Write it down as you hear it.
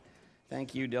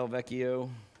Thank you, Del Vecchio.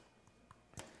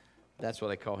 That's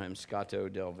what I call him, Scotto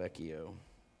Del Vecchio.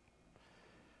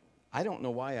 I don't know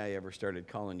why I ever started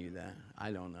calling you that.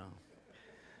 I don't know.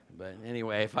 But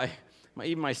anyway,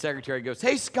 even my secretary goes,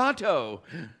 "Hey, Scotto."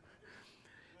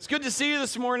 It's good to see you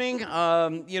this morning.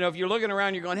 If you're looking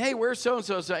around, you're going, "Hey, where's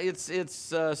so-and-so?" So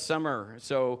it's summer,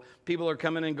 so people are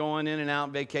coming and going in and out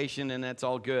on vacation, and that's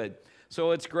all good.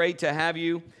 So it's great to have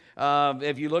you.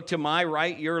 If you look to my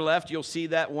right, your left, you'll see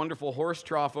that wonderful horse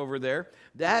trough over there.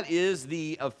 That is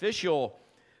the official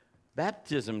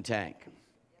baptism tank.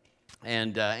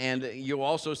 And you'll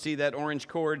also see that orange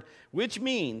cord, which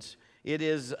means it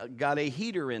is got a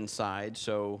heater inside.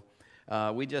 So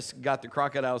we just got the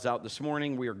crocodiles out this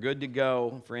morning. We are good to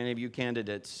go for any of you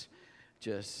candidates.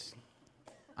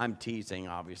 I'm teasing,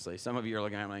 obviously. Some of you are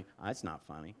looking at me like, that's not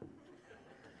funny.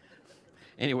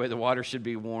 Anyway, the water should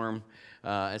be warm,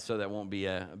 so that won't be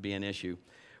an issue.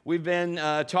 We've been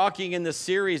talking in this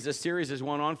series. This series has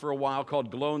went on for a while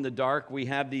called Glow in the Dark. We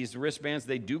have these wristbands.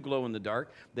 They do glow in the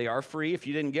dark. They are free. If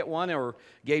you didn't get one or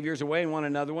gave yours away and want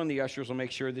another one, the ushers will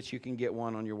make sure that you can get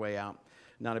one on your way out.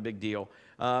 Not a big deal.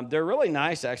 They're really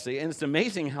nice, actually, and it's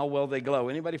amazing how well they glow.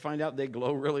 Anybody find out they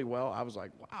glow really well? I was like,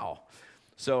 wow.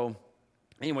 So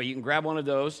anyway, you can grab one of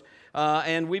those.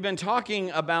 And we've been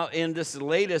talking about, in this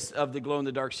latest of the Glow in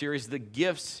the Dark series, the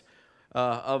gifts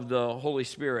of the Holy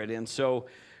Spirit. And so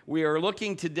we are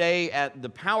looking today at the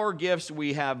power gifts.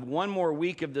 We have one more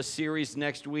week of this series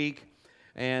next week.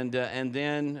 And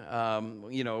then,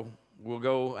 we'll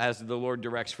go as the Lord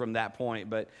directs from that point.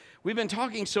 But we've been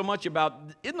talking so much about,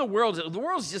 in the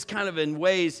world's just kind of in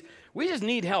ways, we just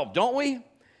need help, don't we?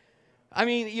 I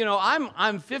mean,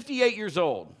 I'm 58 years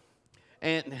old.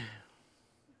 And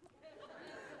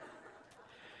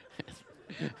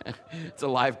it's a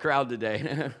live crowd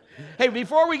today. Hey,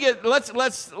 before we get, let's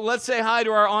say hi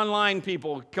to our online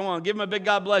people. Come on, give them a big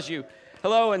God bless you.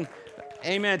 Hello and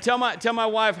amen. Tell my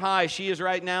wife hi. She is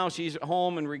right now. She's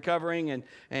home and recovering,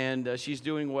 and she's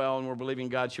doing well, and we're believing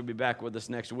God she'll be back with us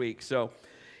next week. So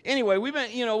anyway, we've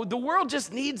been, the world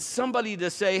just needs somebody to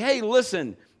say, "Hey,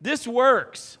 listen, this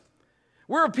works."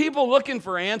 We're people looking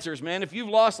for answers, man. If you've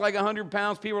lost like 100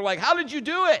 pounds, people are like, "How did you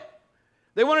do it?"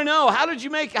 They want to know, how did you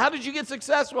get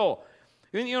successful?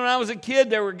 When I was a kid,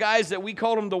 there were guys that we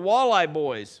called them the walleye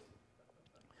boys.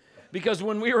 Because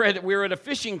when we were at a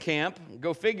fishing camp,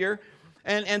 go figure,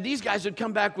 and these guys would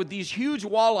come back with these huge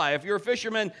walleye. If you're a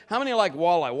fisherman, how many like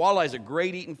walleye? Walleye's a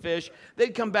great eating fish.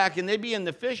 They'd come back and they'd be in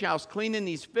the fish house cleaning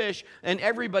these fish, and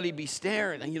everybody'd be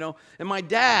staring, and my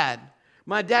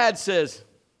dad says,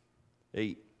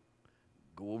 "Hey,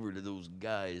 go over to those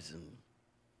guys and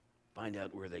find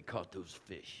out where they caught those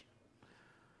fish."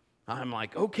 I'm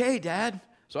like, "Okay, Dad."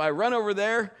 So I run over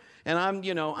there, and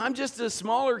I'm just a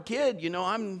smaller kid.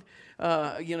 I'm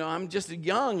just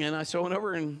young, and I went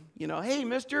over and, "Hey,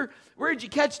 mister, where'd you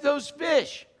catch those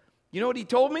fish?" You know what he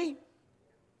told me?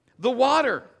 "The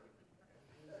water."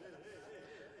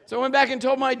 So I went back and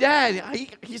told my dad.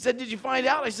 He said, "Did you find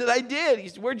out?" I said, "I did." He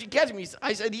said, "Where'd you catch me?"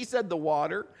 He said, "The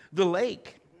water, the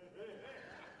lake."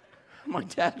 My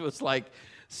dad was like,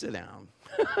 "Sit down."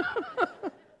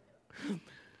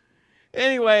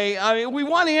 Anyway, we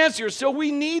want answers, so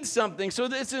we need something. So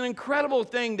it's an incredible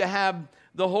thing to have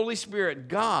the Holy Spirit,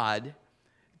 God,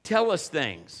 tell us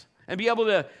things and be able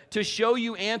to show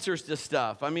you answers to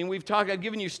stuff. I mean, I've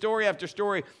given you story after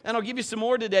story, and I'll give you some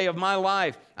more today of my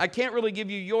life. I can't really give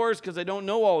you yours because I don't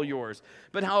know all yours,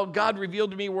 but how God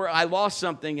revealed to me where I lost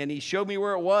something, and He showed me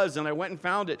where it was, and I went and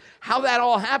found it. How that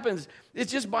all happens,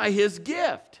 it's just by His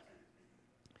gift.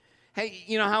 Hey,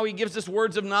 how He gives us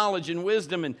words of knowledge and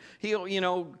wisdom, and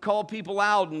He'll, call people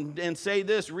out and say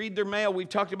this, read their mail. We've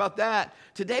talked about that.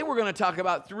 Today we're going to talk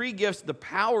about 3 gifts, the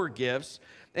power gifts,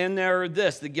 and they're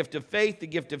the gift of faith, the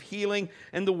gift of healing,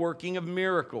 and the working of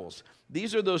miracles.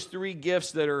 These are those 3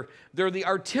 gifts they're the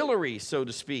artillery, so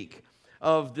to speak,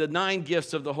 of the 9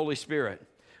 gifts of the Holy Spirit.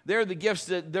 They're the gifts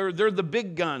that they're the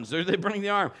big guns. They bring the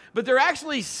arm. But they're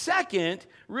actually second,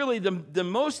 really the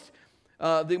most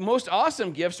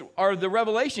awesome gifts are the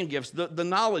revelation gifts, the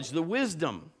knowledge, the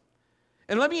wisdom.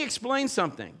 And let me explain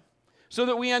something so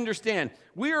that we understand.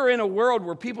 We are in a world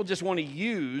where people just want to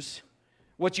use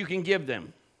what you can give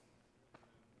them.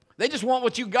 They just want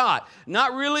what you got,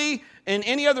 not really in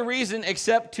any other reason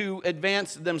except to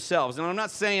advance themselves. And I'm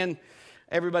not saying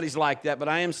everybody's like that, but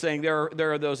I am saying there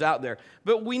are those out there.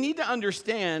 But we need to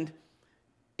understand,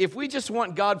 if we just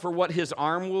want God for what His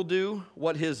arm will do,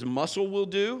 what His muscle will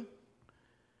do,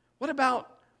 what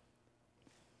about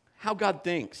how God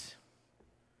thinks?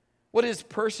 What His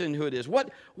personhood is?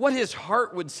 What His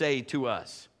heart would say to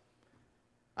us?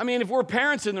 I mean, if we're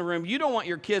parents in the room, you don't want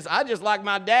your kids, I just like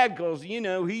my dad because,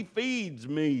 he feeds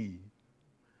me.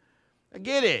 I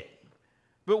get it.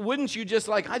 But wouldn't you just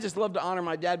I just love to honor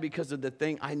my dad because of the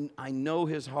thing, I know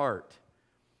his heart.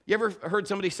 You ever heard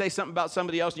somebody say something about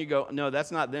somebody else and you go, no,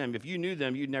 that's not them. If you knew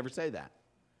them, you'd never say that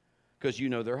because you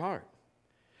know their heart.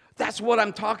 That's what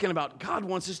I'm talking about. God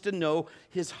wants us to know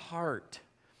his heart.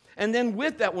 And then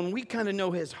with that, when we kind of know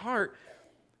his heart,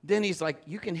 then he's like,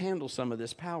 you can handle some of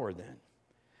this power then.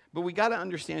 But we got to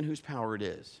understand whose power it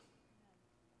is.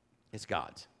 It's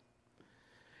God's.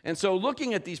 And so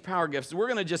looking at these power gifts, we're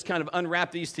going to just kind of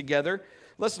unwrap these together.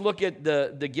 Let's look at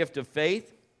the gift of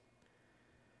faith.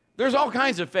 There's all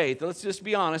kinds of faith. Let's just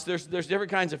be honest. There's different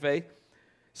kinds of faith.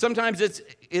 Sometimes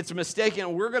it's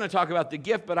mistaken. We're going to talk about the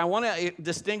gift, but I want to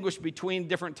distinguish between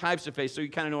different types of faith so you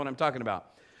kind of know what I'm talking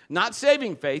about. Not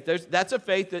saving faith. That's a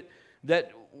faith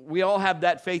that we all have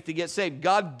that faith to get saved.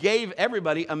 God gave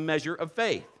everybody a measure of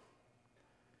faith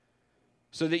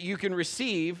so that you can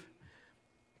receive.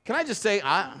 Can I just say,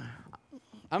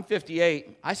 I'm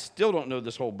 58. I still don't know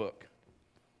this whole book.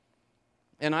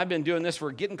 And I've been doing this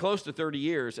for getting close to 30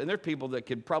 years, and there are people that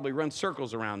could probably run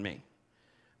circles around me.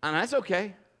 And that's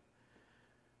okay.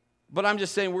 But I'm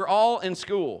just saying, we're all in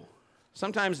school.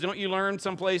 Sometimes don't you learn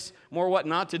someplace more what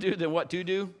not to do than what to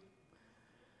do?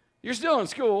 You're still in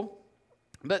school.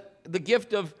 But the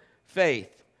gift of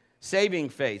faith, saving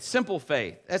faith, simple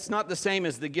faith, that's not the same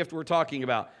as the gift we're talking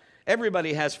about.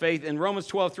 Everybody has faith. In Romans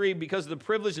 12:3, because of the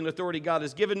privilege and authority God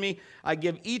has given me, I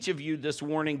give each of you this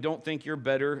warning. Don't think you're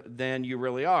better than you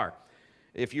really are.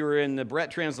 If you're in the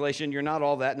Brett translation, you're not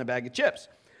all that in a bag of chips.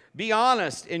 Be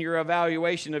honest in your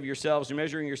evaluation of yourselves,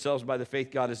 measuring yourselves by the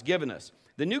faith God has given us.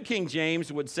 The New King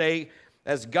James would say,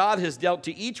 as God has dealt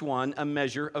to each one a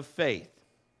measure of faith.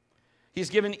 He's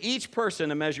given each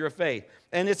person a measure of faith.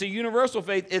 And it's a universal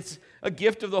faith. It's a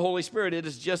gift of the Holy Spirit. It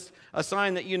is just a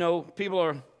sign that, people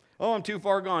are, oh, I'm too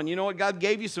far gone. You know what? God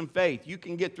gave you some faith. You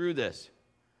can get through this.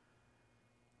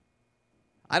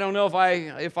 I don't know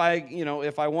if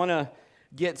I want to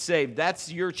get saved.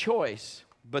 That's your choice.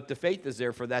 But the faith is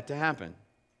there for that to happen.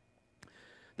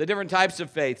 The different types of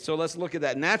faith. So let's look at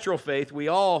that. Natural faith. We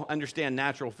all understand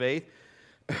natural faith.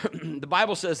 The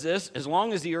Bible says this, as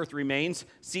long as the earth remains,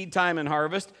 seed time and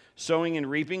harvest, sowing and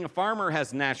reaping, a farmer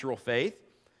has natural faith.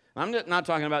 I'm not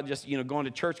talking about just, going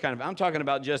to church kind of. I'm talking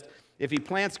about just if he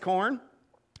plants corn,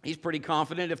 he's pretty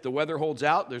confident if the weather holds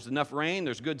out, there's enough rain,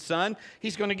 there's good sun,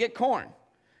 he's going to get corn.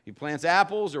 He plants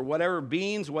apples or whatever,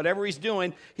 beans, whatever he's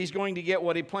doing, he's going to get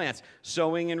what he plants,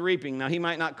 sowing and reaping. Now, he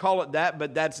might not call it that,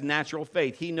 but that's natural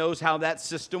faith. He knows how that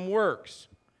system works.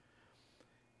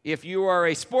 If you are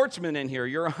a sportsman in here,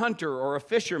 you're a hunter or a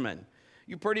fisherman,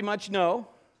 you pretty much know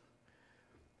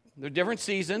there are different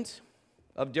seasons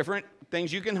of different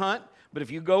things you can hunt. But if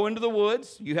you go into the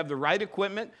woods, you have the right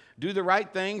equipment, do the right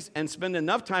things, and spend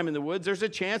enough time in the woods, there's a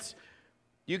chance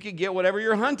you could get whatever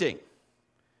you're hunting.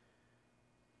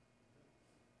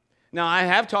 Now, I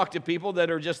have talked to people that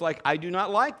are just like, I do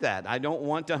not like that. I don't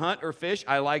want to hunt or fish.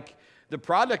 I like the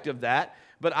product of that,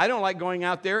 but I don't like going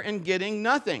out there and getting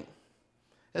nothing.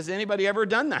 Has anybody ever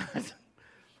done that?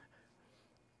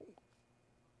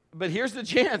 But here's the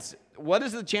chance. What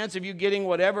is the chance of you getting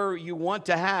whatever you want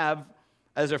to have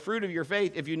as a fruit of your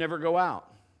faith if you never go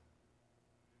out?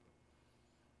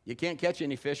 You can't catch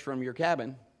any fish from your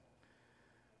cabin.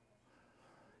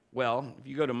 Well, if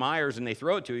you go to Myers and they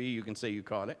throw it to you, you can say you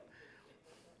caught it.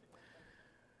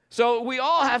 So we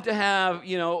all have to have,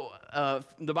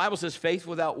 the Bible says faith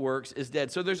without works is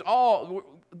dead. So these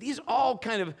all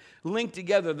kind of link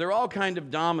together. They're all kind of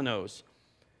dominoes.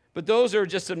 But those are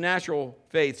just some natural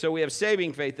faith. So we have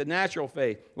saving faith, the natural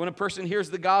faith. When a person hears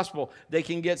the gospel, they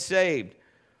can get saved.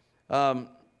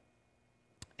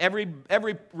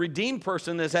 Every redeemed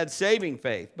person has had saving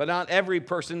faith, but not every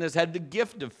person has had the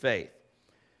gift of faith.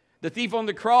 The thief on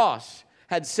the cross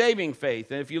had saving faith.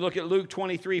 And if you look at Luke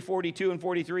 23, 42 and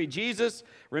 43, Jesus,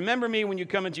 remember me when you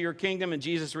come into your kingdom. And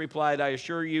Jesus replied, I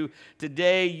assure you,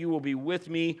 today you will be with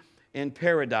me in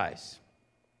paradise.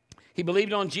 He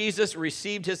believed on Jesus,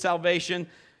 received his salvation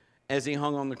as he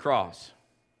hung on the cross.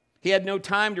 He had no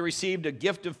time to receive the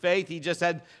gift of faith. He just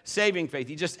had saving faith.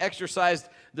 He just exercised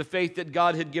the faith that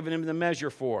God had given him the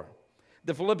measure for.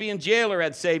 The Philippian jailer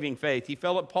had saving faith. He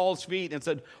fell at Paul's feet and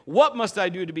said, what must I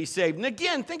do to be saved? And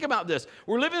again, think about this.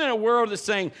 We're living in a world that's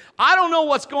saying, I don't know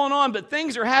what's going on, but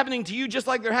things are happening to you just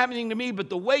like they're happening to me.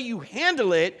 But the way you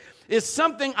handle it is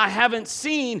something I haven't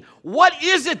seen. What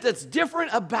is it that's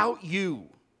different about you?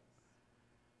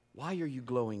 Why are you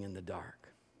glowing in the dark?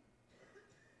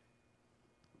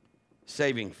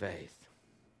 Saving faith.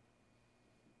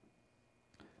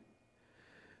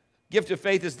 Gift of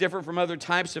faith is different from other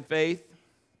types of faith.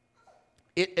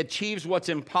 It achieves what's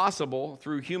impossible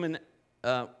through human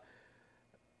efforts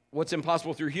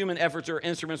or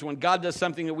instruments. When God does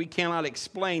something that we cannot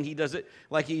explain, he does it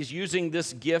like he's using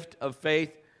this gift of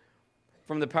faith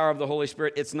from the power of the Holy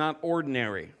Spirit. It's not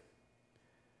ordinary.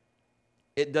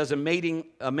 It does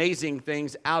amazing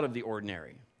things out of the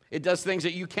ordinary. It does things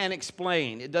that you can't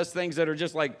explain. It does things that are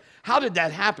just like, how did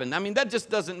that happen? I mean, that just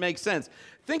doesn't make sense.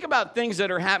 Think about things that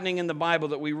are happening in the Bible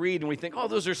that we read and we think, oh,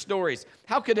 those are stories.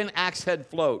 How could an axe head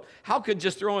float? How could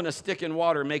just throwing a stick in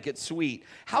water make it sweet?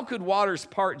 How could waters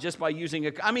part just by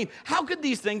using how could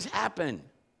these things happen?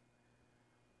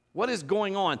 What is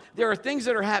going on? There are things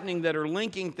that are happening that are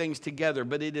linking things together,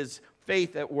 but it is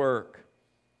faith at work.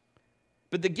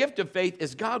 But the gift of faith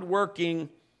is God working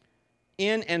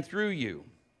in and through you.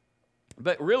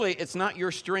 But really, it's not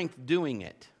your strength doing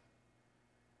it.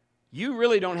 You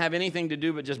really don't have anything to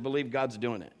do but just believe God's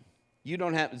doing it. You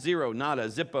don't have zero, nada,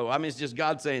 zippo. I mean, it's just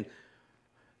God saying,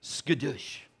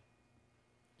 skadoosh.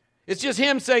 It's just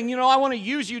him saying, I want to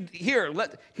use you here.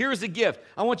 Here's the gift.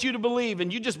 I want you to believe,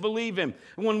 and you just believe him.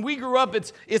 When we grew up,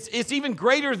 it's even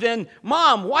greater than,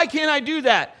 Mom, why can't I do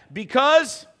that?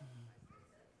 Because,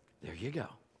 there you go.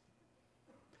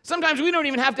 Sometimes we don't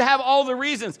even have to have all the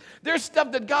reasons. There's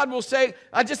stuff that God will say,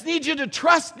 I just need you to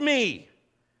trust me.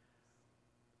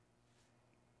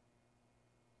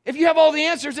 If you have all the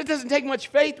answers, it doesn't take much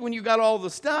faith when you got all the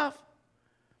stuff.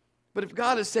 But if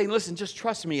God is saying, listen, just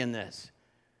trust me in this.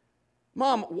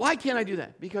 Mom, why can't I do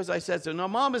that? Because I said so. No,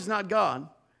 Mom is not God.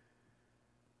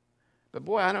 But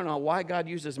boy, I don't know why God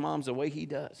uses moms the way he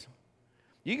does.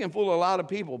 You can fool a lot of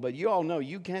people, but you all know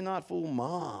you cannot fool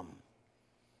Mom.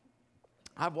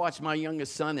 I've watched my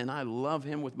youngest son, and I love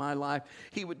him with my life.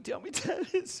 He would tell me, Dad,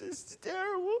 it's just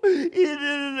terrible.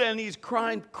 And he's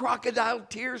crying, crocodile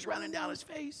tears running down his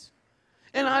face.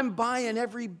 And I'm buying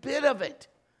every bit of it.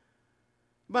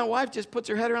 My wife just puts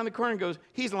her head around the corner and goes,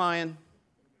 he's lying.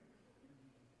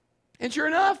 And sure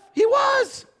enough, he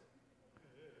was.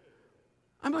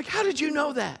 I'm like, how did you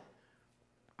know that?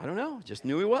 I don't know, just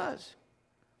knew he was.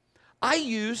 I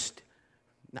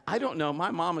don't know,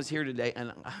 my mom is here today,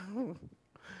 and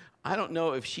I don't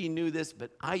know if she knew this,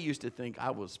 but I used to think I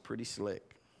was pretty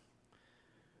slick.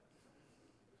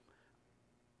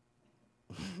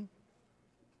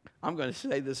 I'm going to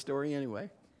say this story anyway.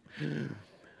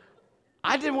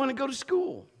 I didn't want to go to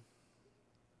school.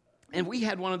 And we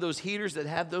had one of those heaters that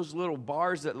have those little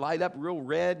bars that light up real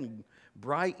red and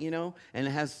bright, and it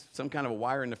has some kind of a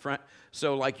wire in the front.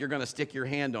 So like you're going to stick your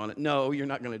hand on it. No, you're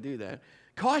not going to do that.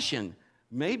 Caution,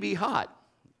 may be hot.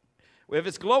 If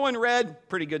it's glowing red,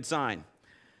 pretty good sign.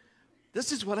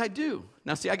 This is what I do.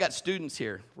 Now, see, I got students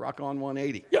here. Rock on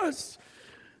 180. Yes.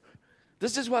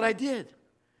 This is what I did.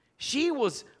 She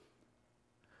was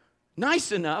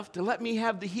nice enough to let me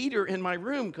have the heater in my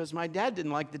room because my dad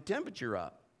didn't like the temperature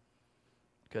up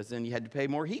because then you had to pay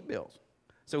more heat bills.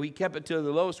 So he kept it to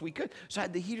the lowest we could. So I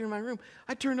had the heater in my room.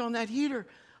 I turned on that heater.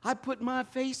 I put my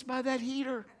face by that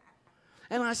heater.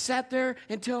 And I sat there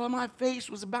until my face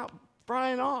was about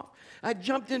frying off. I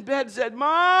jumped in bed and said,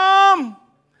 Mom,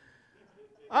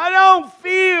 I don't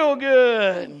feel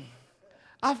good.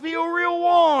 I feel real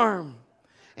warm.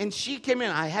 And she came in.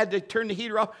 I had to turn the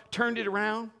heater off, turned it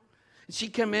around. And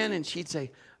she'd come in and she'd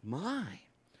say, My,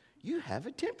 you have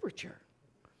a temperature.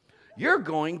 You're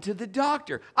going to the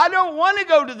doctor. I don't want to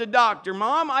go to the doctor,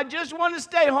 Mom. I just want to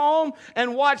stay home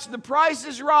and watch The Price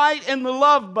is Right and The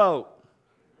Love Boat.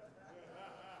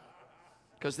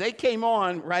 Because they came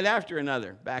on right after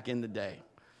another back in the day.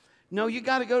 No, you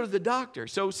got to go to the doctor.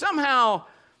 So somehow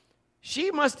she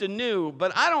must have knew,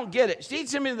 but I don't get it. She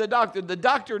sent me to the doctor. The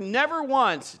doctor never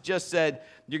once just said,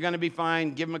 you're going to be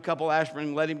fine. Give him a couple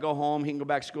aspirin, let him go home. He can go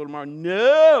back to school tomorrow.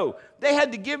 No, they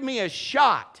had to give me a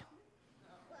shot.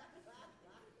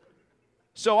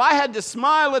 So I had to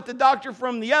smile at the doctor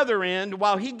from the other end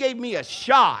while he gave me a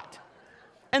shot.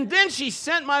 And then she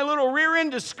sent my little rear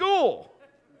end to school.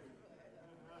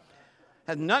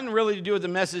 Had nothing really to do with the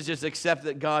messages except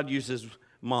that God uses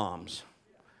moms.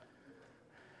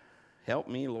 Help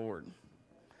me, Lord.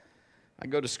 I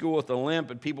go to school with a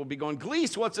limp and people be going,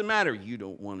 Gleese, what's the matter? You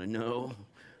don't want to know.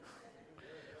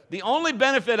 The only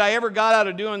benefit I ever got out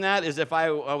of doing that is if I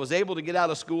was able to get out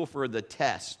of school for the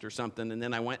test or something, and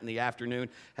then I went in the afternoon,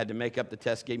 had to make up the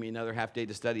test, gave me another half day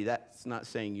to study. That's not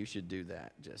saying you should do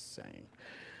that, just saying.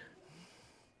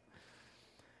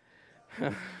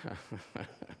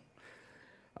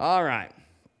 All right.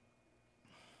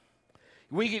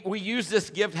 We use this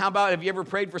gift. How about, have you ever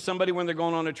prayed for somebody when they're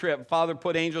going on a trip? Father,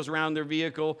 put angels around their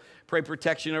vehicle, pray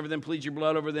protection over them, plead your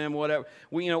blood over them, whatever.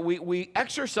 We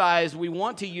exercise, we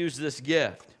want to use this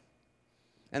gift.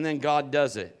 And then God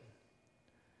does it.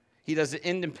 He does it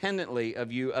independently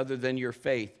of you other than your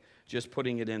faith, just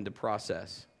putting it into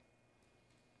process.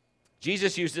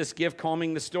 Jesus used this gift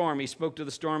calming the storm. He spoke to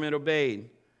the storm and obeyed.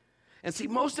 And see,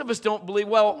 most of us don't believe,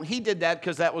 well, he did that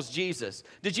because that was Jesus.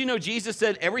 Did you know Jesus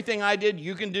said, everything I did,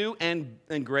 you can do and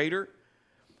greater?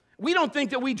 We don't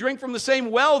think that we drink from the same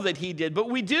well that he did, but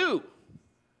we do.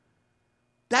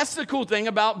 That's the cool thing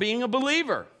about being a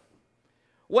believer.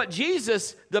 What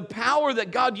Jesus, the power that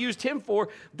God used him for,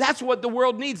 that's what the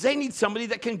world needs. They need somebody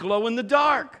that can glow in the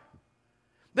dark.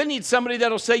 They need somebody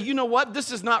that'll say, you know what,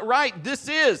 this is not right, this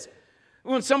is.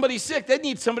 When somebody's sick, they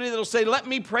need somebody that'll say, let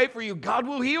me pray for you. God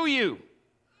will heal you.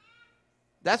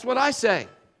 That's what I say.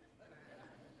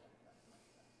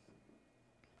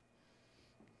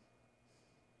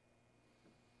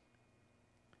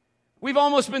 We've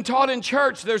almost been taught in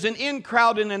church there's an in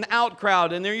crowd and an out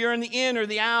crowd, and you're in the in or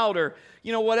the out or,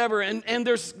 whatever. And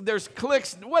there's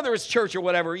cliques, whether it's church or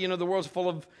whatever, the world's full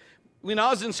of, when I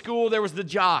was in school, there was the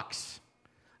jocks.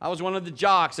 I was one of the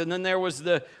jocks, and then there was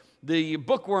the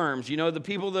bookworms, the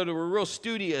people that were real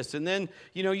studious. And then,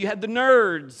 you had the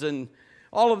nerds and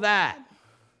all of that.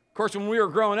 Of course, when we were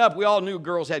growing up, we all knew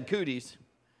girls had cooties.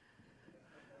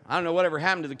 I don't know whatever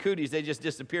happened to the cooties. They just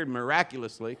disappeared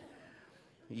miraculously.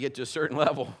 You get to a certain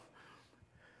level.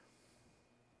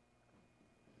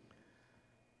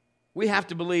 We have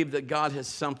to believe that God has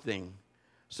something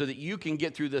so that you can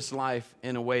get through this life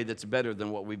in a way that's better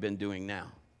than what we've been doing now.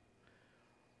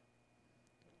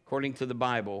 According to the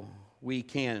Bible, we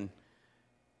can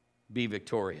be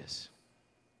victorious.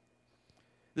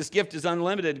 This gift is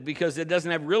unlimited because it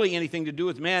doesn't have really anything to do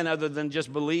with man other than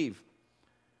just believe.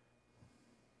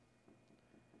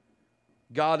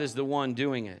 God is the one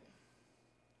doing it.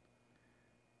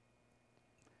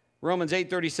 Romans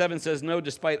 8:37 says, no,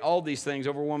 despite all these things,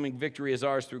 overwhelming victory is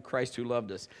ours through Christ who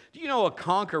loved us. Do you know a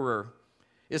conqueror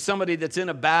is somebody that's in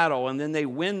a battle and then they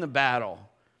win the battle?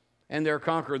 And they're a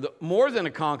conqueror. More than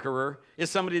a conqueror is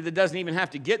somebody that doesn't even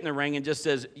have to get in the ring and just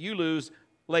says, you lose,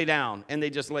 lay down. And they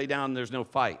just lay down and there's no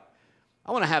fight.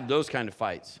 I want to have those kind of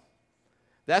fights.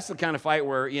 That's the kind of fight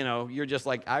where, you're just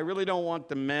like, I really don't want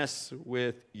to mess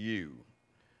with you.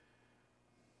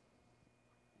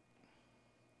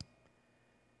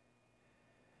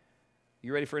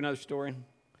 You ready for another story?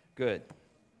 Good.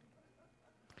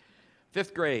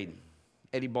 5th grade,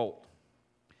 Eddie Bolt.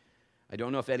 I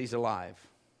don't know if Eddie's alive.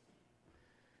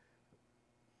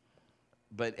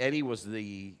 But Eddie was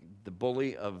the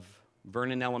bully of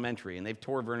Vernon Elementary, and they've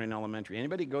tore Vernon Elementary.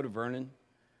 Anybody go to Vernon?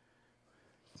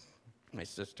 My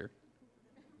sister.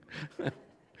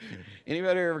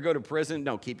 Anybody ever go to prison?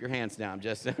 No, keep your hands down.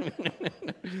 Just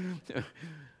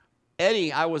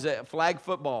Eddie, I was at flag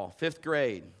football, 5th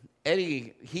grade.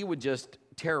 Eddie, he would just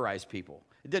terrorize people.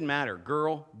 It didn't matter.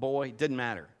 Girl, boy, didn't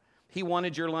matter. He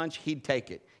wanted your lunch, he'd take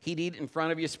it. He'd eat it in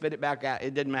front of you, spit it back out.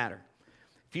 It didn't matter.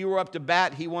 If you were up to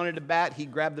bat, he wanted to bat,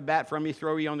 he'd grab the bat from you,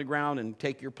 throw you on the ground, and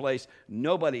take your place.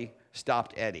 Nobody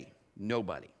stopped Eddie.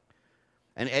 Nobody.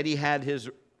 And Eddie had his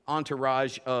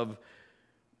entourage of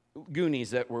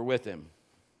goonies that were with him.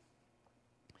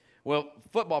 Well,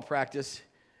 football practice,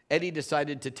 Eddie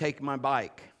decided to take my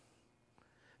bike.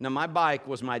 Now, my bike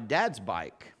was my dad's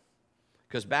bike,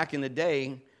 because back in the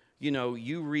day,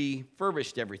 you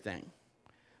refurbished everything.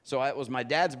 So it was my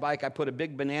dad's bike. I put a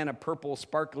big banana purple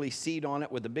sparkly seat on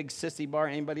it with a big sissy bar.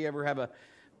 Anybody ever have a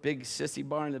big sissy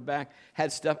bar in the back?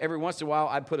 Had stuff. Every once in a while,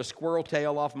 I'd put a squirrel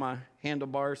tail off my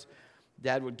handlebars.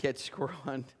 Dad would catch squirrel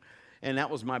hunt. And that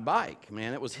was my bike,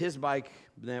 man. It was his bike,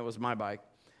 then it was my bike.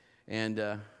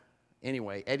 And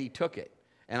anyway, Eddie took it.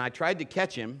 And I tried to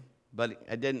catch him, but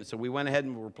I didn't. So we went ahead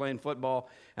and we were playing football.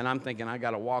 And I'm thinking, I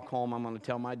got to walk home. I'm going to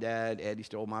tell my dad Eddie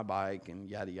stole my bike and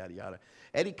yada, yada, yada.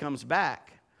 Eddie comes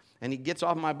back. And he gets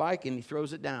off my bike and he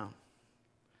throws it down.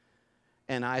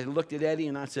 And I looked at Eddie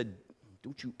and I said,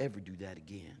 don't you ever do that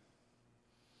again.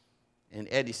 And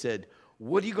Eddie said,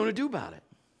 what are you going to do about it?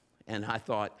 And I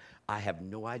thought, I have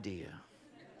no idea.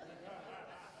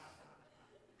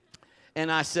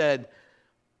 And I said,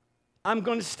 I'm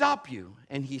going to stop you.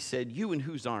 And he said, you and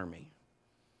whose army?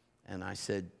 And I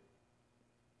said,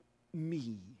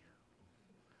 me.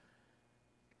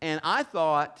 And I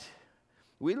thought,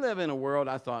 we live in a world,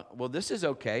 I thought, well, this is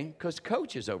okay because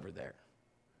Coach is over there.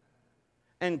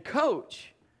 And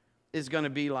Coach is going to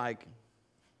be like,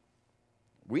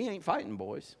 we ain't fighting,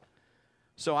 boys.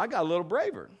 So I got a little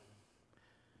braver.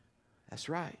 That's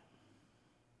right.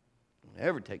 Don't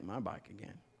ever take my bike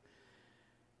again.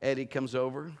 Eddie comes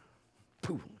over,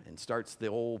 poof, and starts the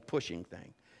old pushing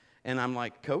thing. And I'm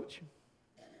like, Coach?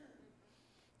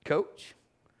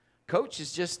 Coach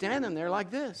is just standing there like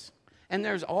this. And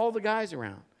there's all the guys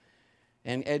around.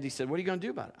 And Eddie said, what are you going to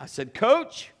do about it? I said,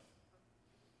 Coach.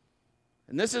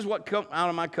 And this is what comes out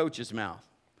of my coach's mouth.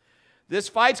 This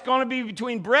fight's going to be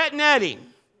between Brett and Eddie.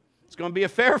 It's going to be a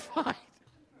fair fight.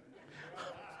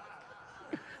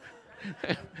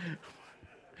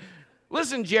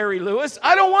 Listen, Jerry Lewis,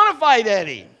 I don't want to fight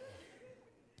Eddie.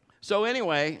 So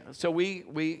anyway,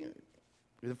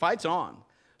 the fight's on.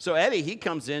 So Eddie, he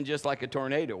comes in just like a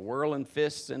tornado, whirling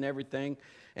fists and everything.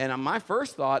 And my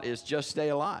first thought is just stay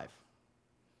alive.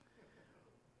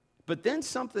 But then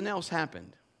something else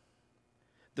happened.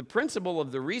 The principle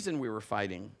of the reason we were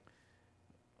fighting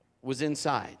was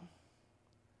inside.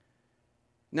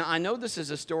 Now, I know this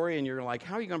is a story, and you're like,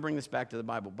 how are you going to bring this back to the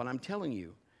Bible? But I'm telling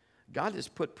you, God has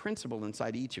put principle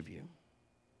inside each of you.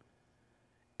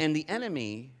 And the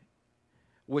enemy,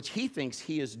 which he thinks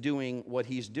he is doing what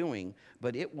he's doing,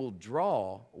 but it will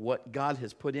draw what God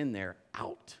has put in there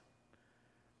out.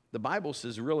 The Bible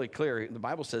says really clear, the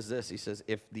Bible says this, he says,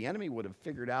 if the enemy would have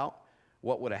figured out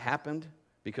what would have happened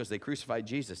because they crucified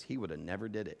Jesus, he would have never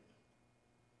did it.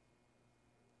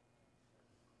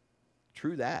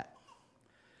 True that.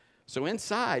 So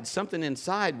something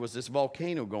inside was this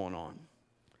volcano going on.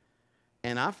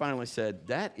 And I finally said,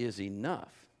 that is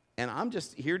enough. And I'm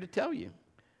just here to tell you,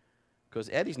 because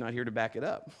Eddie's not here to back it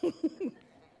up.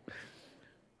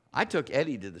 I took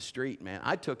Eddie to the street, man.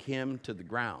 I took him to the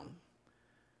ground.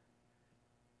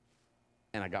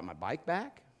 And I got my bike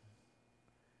back.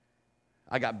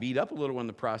 I got beat up a little in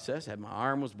the process. My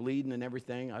arm was bleeding and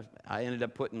everything. I ended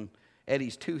up putting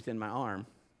Eddie's tooth in my arm.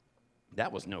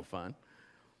 That was no fun.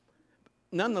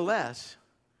 Nonetheless,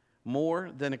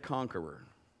 more than a conqueror.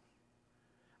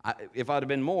 If I'd have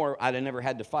been more, I'd have never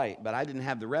had to fight. But I didn't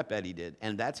have the rep Eddie did.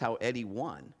 And that's how Eddie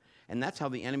won. And that's how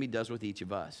the enemy does with each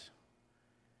of us.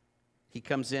 He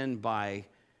comes in by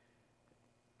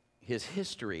his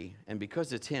history. And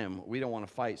because it's him, we don't want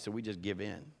to fight, so we just give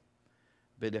in.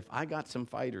 But if I got some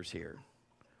fighters here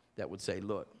that would say,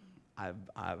 look, I've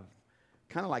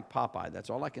kind of like Popeye. That's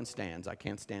all I can stand. I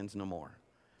can't stand no more.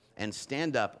 And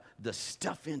stand up. The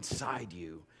stuff inside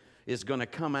you is going to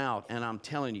come out, and I'm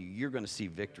telling you, you're going to see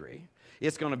victory.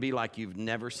 It's going to be like you've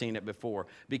never seen it before,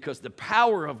 because the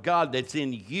power of God that's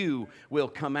in you will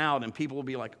come out, and people will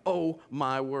be like, oh,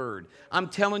 my word. I'm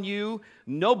telling you,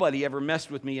 nobody ever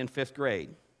messed with me in 5th grade.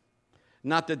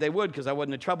 Not that they would, because I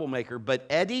wasn't a troublemaker, but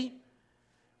Eddie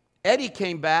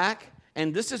came back,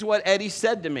 and this is what Eddie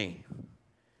said to me.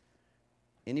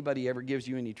 Anybody ever gives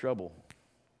you any trouble,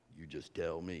 you just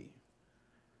tell me.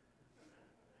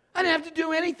 I didn't have to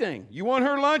do anything. You want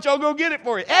her lunch? I'll go get it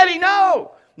for you. Eddie,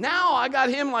 no! Now I got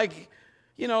him like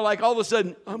all of a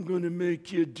sudden, I'm going to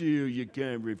make you a deal you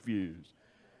can't refuse.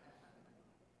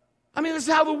 I mean, this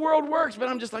is how the world works, but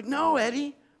I'm just like, no,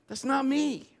 Eddie, that's not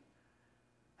me.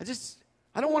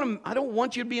 I don't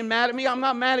want you being mad at me. I'm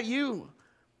not mad at you.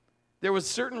 There was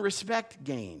certain respect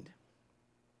gained.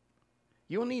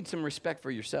 You'll need some respect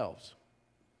for yourselves.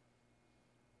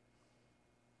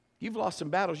 You've lost some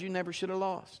battles you never should have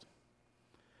lost.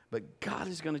 But God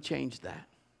is going to change that.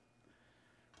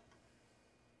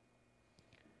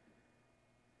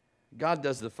 God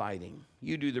does the fighting.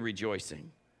 You do the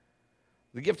rejoicing.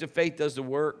 The gift of faith does the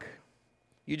work.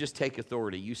 You just take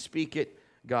authority. You speak it,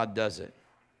 God does it.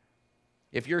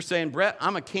 If you're saying, Brett,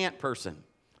 I'm a can't person.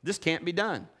 This can't be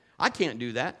done. I can't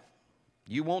do that.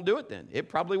 You won't do it then. It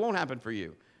probably won't happen for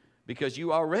you because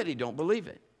you already don't believe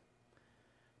it.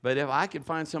 But if I could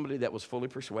find somebody that was fully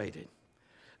persuaded,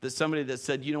 that somebody that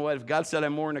said, you know what, if God said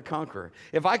I'm more than a conqueror,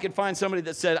 if I could find somebody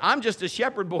that said, I'm just a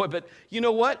shepherd boy, but you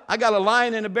know what, I got a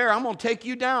lion and a bear, I'm going to take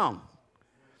you down.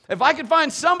 If I could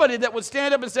find somebody that would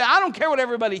stand up and say, I don't care what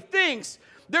everybody thinks,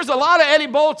 there's a lot of Eddie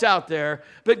Bolts out there,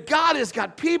 but God has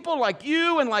got people like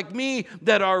you and like me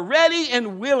that are ready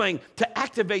and willing to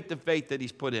activate the faith that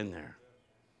he's put in there.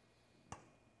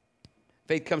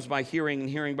 Faith comes by hearing, and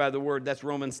hearing by the word. That's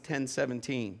Romans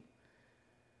 10:17.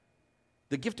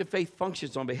 The gift of faith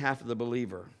functions on behalf of the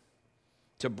believer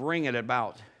to bring it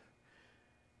about.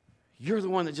 You're the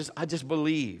one that I just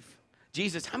believe.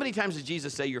 Jesus, how many times did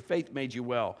Jesus say, your faith made you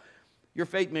well? Your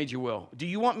faith made you well. Do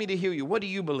you want me to heal you? What do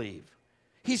you believe?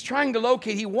 He's trying to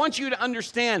locate. He wants you to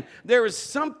understand there is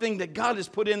something that God has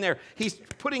put in there. He's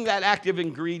putting that active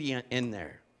ingredient in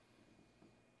there.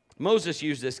 Moses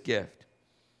used this gift.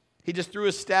 He just threw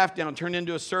his staff down, turned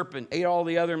into a serpent, ate all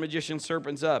the other magician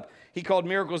serpents up. He called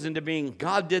miracles into being.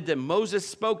 God did them. Moses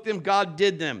spoke them. God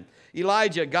did them.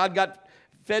 Elijah, God got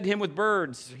fed him with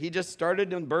birds. He just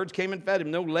started and birds came and fed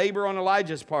him. No labor on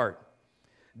Elijah's part.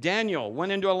 Daniel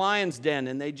went into a lion's den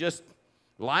and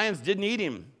lions didn't eat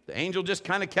him. The angel just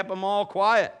kind of kept them all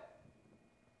quiet.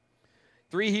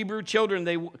 3 Hebrew children,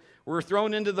 they were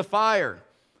thrown into the fire.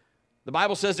 The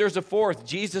Bible says there's a 4th.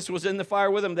 Jesus was in the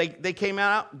fire with them. They came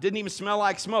out, didn't even smell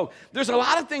like smoke. There's a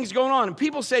lot of things going on. And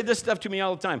people say this stuff to me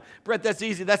all the time. Brett, that's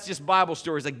easy. That's just Bible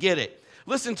stories. I get it.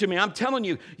 Listen to me. I'm telling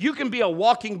you, you can be a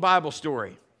walking Bible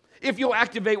story if you'll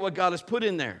activate what God has put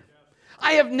in there.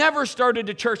 I have never started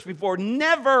a church before.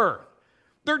 Never.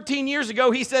 13 years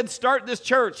ago, he said, start this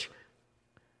church.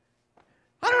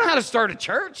 I don't know how to start a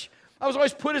church. I was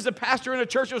always put as a pastor in a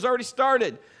church that was already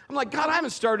started. I'm like, God, I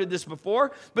haven't started this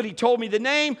before. But he told me the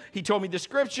name, he told me the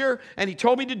scripture, and he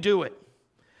told me to do it.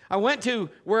 I went to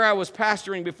where I was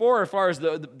pastoring before, as far as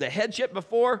the headship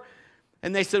before,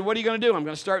 and they said, what are you going to do? I'm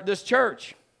going to start this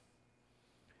church.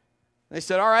 They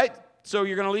said, all right, so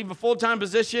you're going to leave a full-time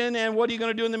position, and what are you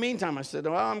going to do in the meantime? I said,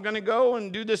 well, I'm going to go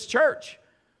and do this church.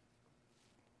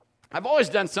 I've always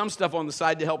done some stuff on the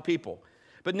side to help people,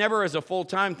 but never as a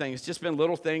full-time thing. It's just been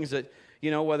little things that,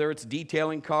 whether it's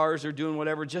detailing cars or doing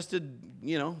whatever, just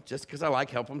because I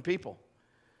like helping people.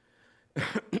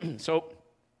 So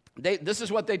this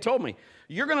is what they told me.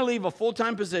 You're going to leave a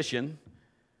full-time position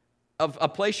of a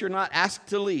place you're not asked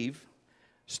to leave,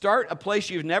 start a place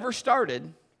you've never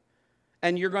started,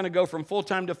 and you're going to go from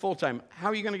full-time to full-time. How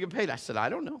are you going to get paid? I said, I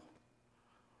don't know.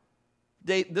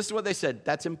 This is what they said.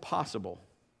 That's impossible.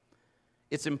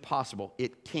 It's impossible.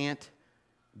 It can't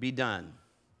be done.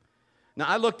 Now,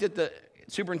 I looked at the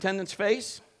superintendent's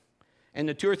face and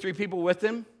the 2 or 3 people with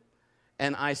him,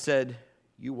 and I said,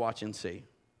 you watch and see.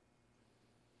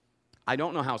 I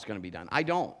don't know how it's going to be done. I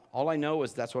don't. All I know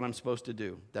is that's what I'm supposed to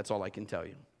do. That's all I can tell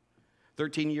you.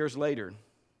 13 years later,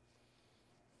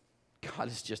 God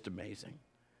is just amazing.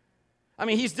 I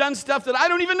mean, he's done stuff that I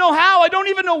don't even know how. I don't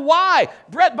even know why.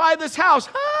 Brett, buy this house.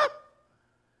 Huh?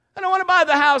 I don't want to buy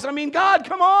the house. I mean, God,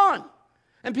 come on.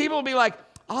 And people will be like,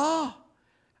 oh,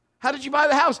 how did you buy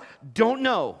the house? Don't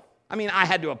know. I mean, I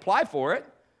had to apply for it.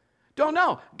 Don't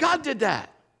know. God did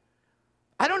that.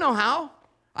 I don't know how.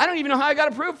 I don't even know how I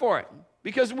got approved for it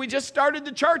because we just started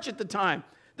the church at the time.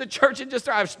 The church had just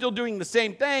started. I was still doing the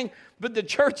same thing, but the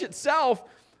church itself,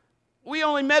 we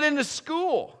only met in the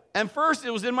school. And first,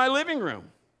 it was in my living room.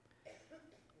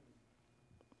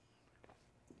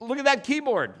 Look at that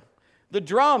keyboard. The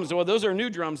drums, well, those are new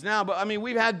drums now, but I mean,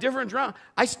 we've had different drums.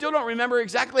 I still don't remember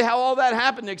exactly how all that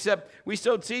happened, except we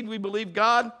sowed seed, we believed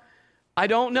God. I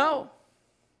don't know.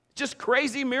 Just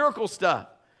crazy miracle stuff.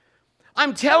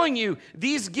 I'm telling you,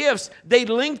 these gifts, they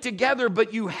link together,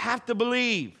 but you have to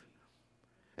believe.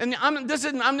 And I'm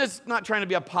just not trying to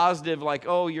be a positive, like,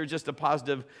 oh, you're just a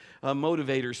positive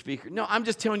motivator speaker. No, I'm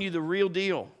just telling you the real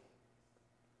deal.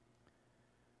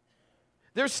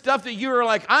 There's stuff that you are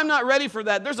like, I'm not ready for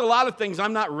that. There's a lot of things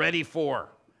I'm not ready for.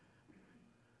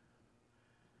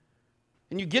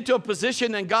 And you get to a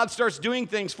position and God starts doing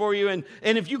things for you. And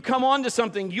if you come on to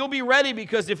something, you'll be ready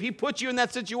because if he puts you in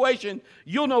that situation,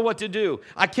 you'll know what to do.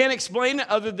 I can't explain it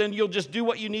other than you'll just do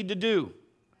what you need to do.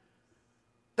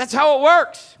 That's how it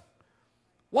works.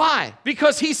 Why?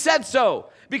 Because he said so.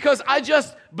 Because I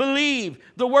just believe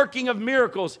the working of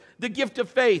miracles, the gift of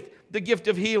faith, the gift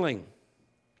of healing.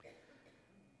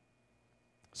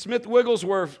 Smith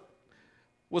Wigglesworth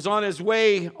was on his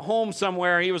way home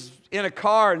somewhere. He was in a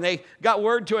car, and they got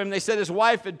word to him. They said his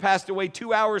wife had passed away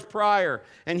 2 hours prior.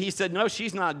 And he said, no,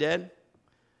 she's not dead.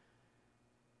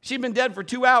 She'd been dead for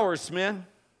 2 hours, Smith.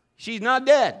 She's not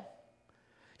dead.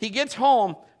 He gets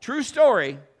home, true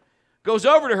story, goes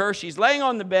over to her. She's laying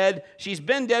on the bed. She's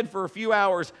been dead for a few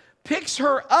hours. Picks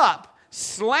her up,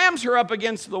 slams her up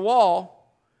against the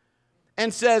wall,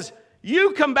 and says,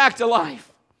 you come back to life.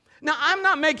 Now, I'm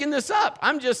not making this up.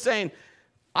 I'm just saying,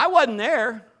 I wasn't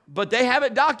there, but they have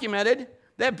it documented.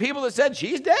 They have people that said,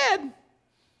 she's dead.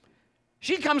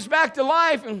 She comes back to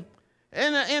life and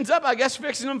ends up, I guess,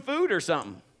 fixing them food or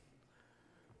something.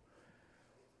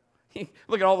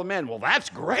 Look at all the men. Well, that's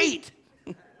great.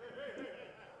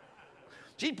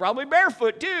 She's probably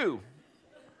barefoot, too.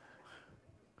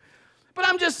 But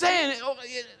I'm just saying,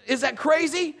 is that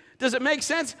crazy? Does it make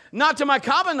sense? Not to my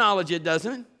common knowledge, it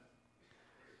doesn't.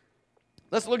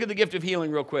 Let's look at the gift of healing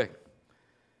real quick.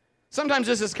 Sometimes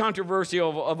this is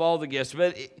controversial of all the gifts,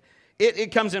 but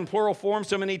it comes in plural form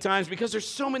so many times because there's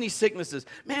so many sicknesses.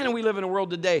 Man, and we live in a world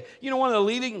today. You know, one of the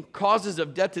leading causes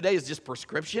of death today is just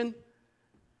prescription.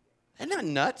 Isn't that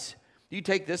nuts? You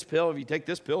take this pill. If you take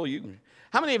this pill, you can.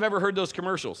 How many have ever heard those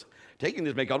commercials? Taking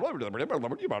this may cause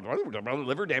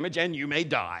liver damage and you may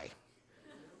die.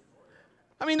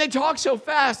 I mean, they talk so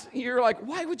fast, you're like,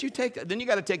 why would you take that? Then you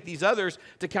got to take these others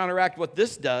to counteract what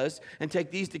this does, and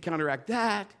take these to counteract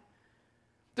that.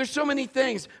 There's so many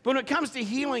things. But when it comes to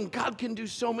healing, God can do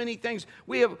so many things.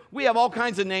 We have all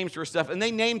kinds of names for stuff, and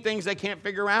they name things they can't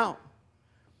figure out.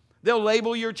 They'll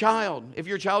label your child. If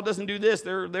your child doesn't do this,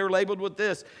 they're labeled with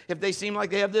this. If they seem like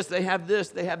they have this, they have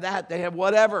that, they have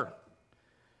whatever.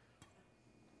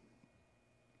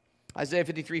 Isaiah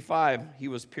 53:5, he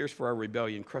was pierced for our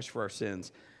rebellion, crushed for our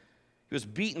sins. He was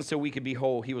beaten so we could be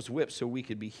whole. He was whipped so we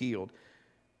could be healed.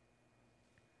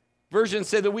 Versions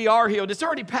say that we are healed. It's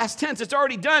already past tense. It's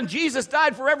already done. Jesus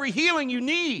died for every healing you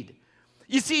need.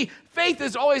 You see,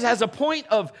 faith always has a point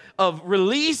of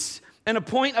release and a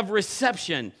point of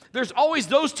reception. There's always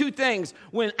those two things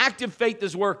when active faith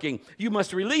is working. You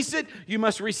must release it, you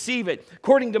must receive it.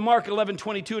 According to Mark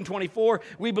 11:22 and 24,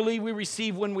 we believe we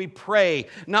receive when we pray,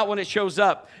 not when it shows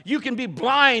up. You can be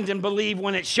blind and believe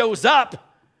when it shows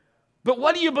up, but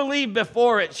what do you believe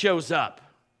before it shows up?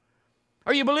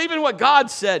 Are you believing what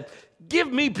God said?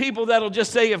 Give me people that'll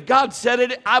just say, if God said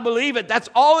it, I believe it. That's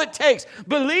all it takes.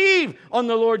 Believe on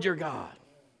the Lord your God.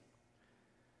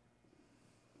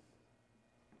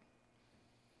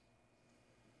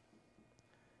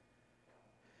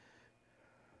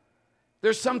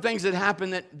 There's some things that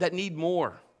happen that need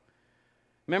more.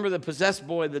 Remember the possessed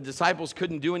boy, the disciples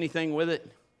couldn't do anything with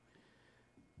it.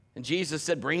 And Jesus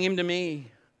said, bring him to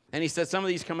me. And he said, some of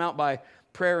these come out by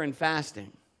prayer and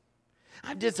fasting.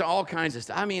 I did all kinds of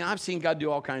stuff. I mean, I've seen God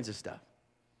do all kinds of stuff.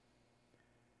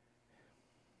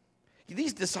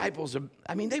 These disciples,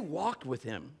 they walked with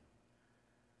him.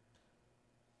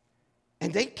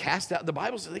 And they cast out, the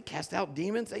Bible says they cast out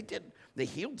demons. They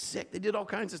healed sick. They did all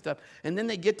kinds of stuff. And then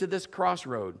they get to this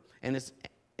crossroad, and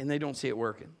they don't see it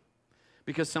working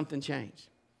because something changed.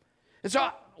 And so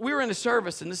we were in a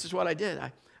service, and this is what I did.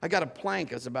 I got a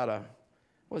plank. It's about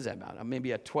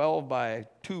maybe a 12 by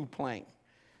 2 plank,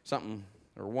 something,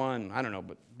 or one, I don't know,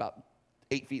 but about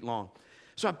 8 feet long.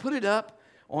 So I put it up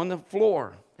on the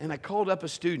floor, and I called up a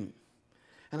student.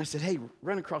 And I said, hey,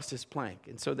 run across this plank.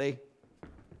 And so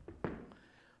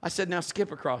I said, now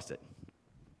skip across it.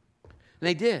 And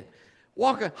they did.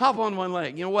 Hop on one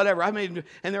leg, whatever. And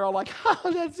they're all like,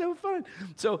 oh, that's so fun.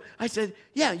 So I said,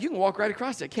 yeah, you can walk right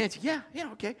across it, can't you?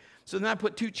 Yeah, okay. So then I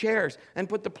put 2 chairs and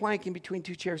put the plank in between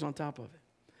 2 chairs on top of it.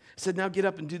 I said, now get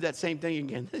up and do that same thing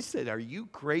again. They said, are you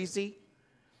crazy?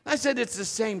 I said, it's the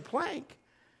same plank.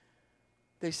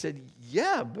 They said,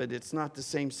 yeah, but it's not the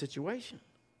same situation.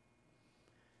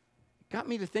 Got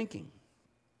me to thinking.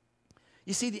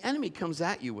 You see, the enemy comes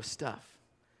at you with stuff.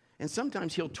 And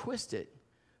sometimes he'll twist it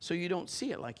so you don't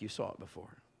see it like you saw it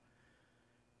before.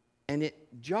 And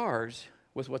it jars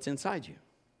with what's inside you.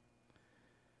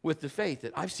 With the faith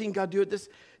that I've seen God do it this.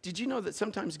 Did you know that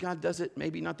sometimes God does it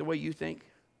maybe not the way you think,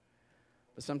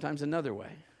 but sometimes another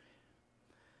way?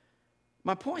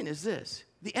 My point is this.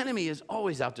 The enemy is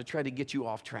always out to try to get you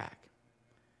off track.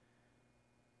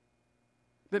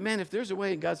 But man, if there's a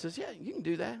way and God says, yeah, you can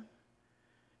do that.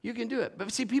 You can do it.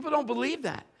 But see, people don't believe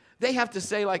that. They have to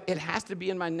say, like, it has to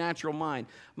be in my natural mind.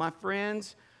 My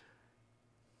friends,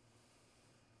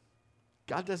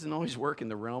 God doesn't always work in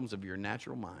the realms of your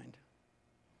natural mind.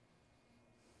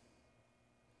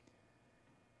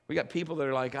 We got people that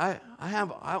are like, I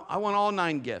want all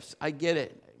 9 gifts. I get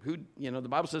it. The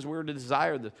Bible says we're to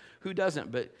desire who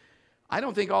doesn't? But I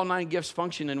don't think all 9 gifts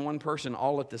function in one person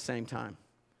all at the same time.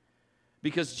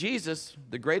 Because Jesus,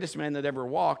 the greatest man that ever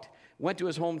walked, went to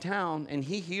his hometown and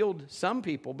he healed some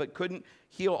people but couldn't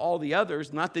heal all the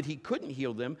others. Not that he couldn't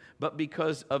heal them, but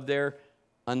because of their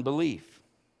unbelief.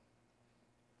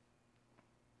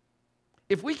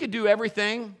 If we could do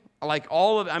everything like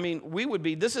we would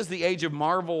be, this is the age of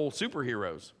Marvel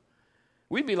superheroes.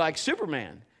 We'd be like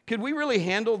Superman. Could we really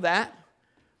handle that?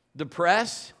 The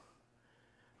press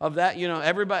of that,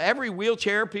 everybody, every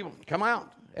wheelchair, people, come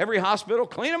out. Every hospital,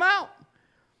 clean them out.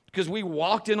 Because we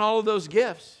walked in all of those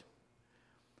gifts.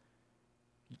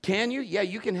 Can you? Yeah,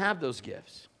 you can have those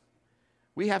gifts.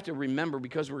 We have to remember,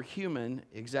 because we're human,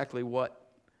 exactly what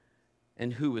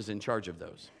and who is in charge of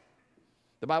those.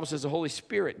 The Bible says the Holy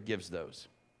Spirit gives those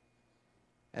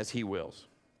as he wills.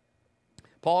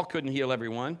 Paul couldn't heal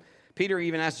everyone. Peter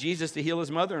even asked Jesus to heal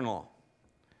his mother-in-law.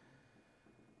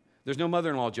 There's no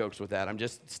mother-in-law jokes with that. I'm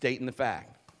just stating the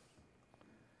fact.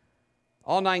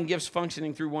 All 9 gifts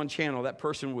functioning through one channel, that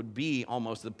person would be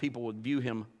almost, the people would view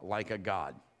him like a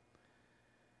god.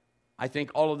 I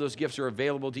think all of those gifts are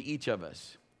available to each of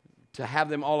us. To have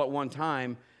them all at one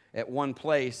time, at one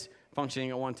place,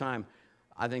 functioning at one time,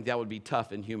 I think that would be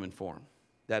tough in human form.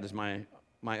 That is my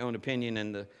own opinion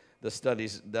and the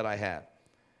studies that I have.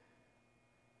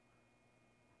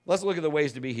 Let's look at the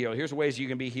ways to be healed. Here's ways you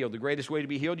can be healed. The greatest way to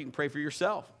be healed, you can pray for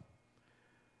yourself.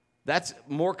 That's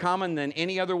more common than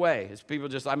any other way. It's people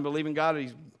just, I'm believing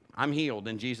God, I'm healed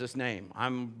in Jesus' name.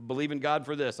 I'm believing God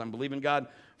for this. I'm believing God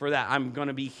for that. I'm going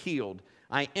to be healed.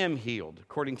 I am healed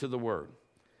according to the word.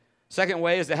 Second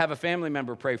way is to have a family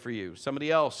member pray for you.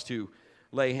 Somebody else to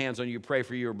lay hands on you, pray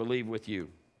for you, or believe with you.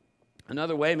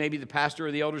 Another way, maybe the pastor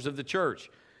or the elders of the church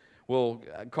will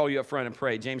call you up front and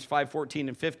pray. James 5:14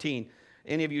 and 15.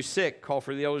 Any of you sick, call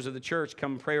for the elders of the church,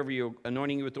 come and pray over you,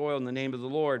 anointing you with oil in the name of the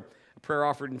Lord. A prayer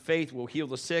offered in faith will heal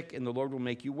the sick, and the Lord will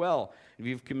make you well. If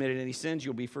you've committed any sins,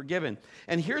 you'll be forgiven.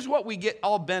 And here's what we get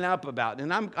all bent up about,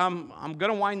 and I'm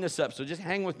going to wind this up, so just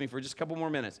hang with me for just a couple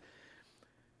more minutes.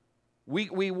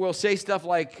 We will say stuff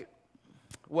like,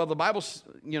 well, the Bible's,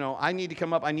 I need to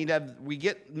come up, we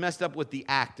get messed up with the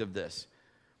act of this.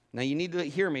 Now, you need to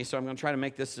hear me, so I'm going to try to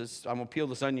make this, I'm going to peel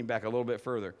this onion back a little bit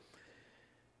further.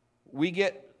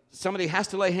 Somebody has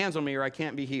to lay hands on me or I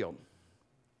can't be healed.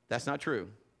 That's not true.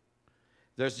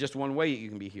 There's just one way you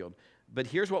can be healed. But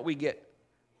here's what we get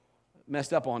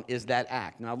messed up on is that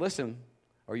act. Now listen,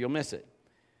 or you'll miss it.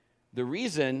 The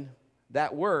reason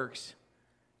that works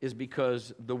is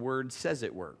because the word says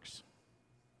it works.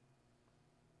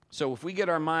 So if we get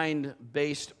our mind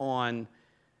based on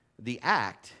the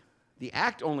act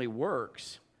only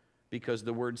works because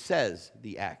the word says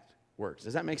the act works.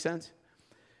 Does that make sense?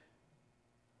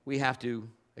 We have to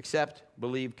accept,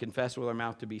 believe, confess with our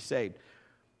mouth to be saved.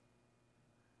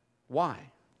 Why?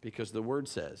 Because the word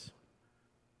says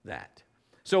that.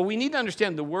 So we need to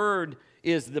understand the word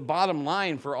is the bottom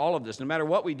line for all of this. No matter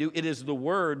what we do, it is the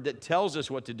word that tells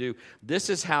us what to do. This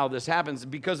is how this happens.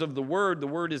 Because of the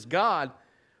word is God.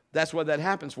 That's what that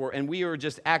happens for. And we are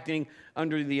just acting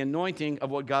under the anointing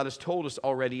of what God has told us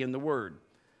already in the word.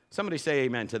 Somebody say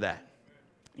amen to that.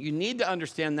 You need to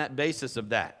understand that basis of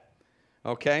that.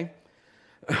 Okay?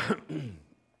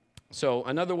 So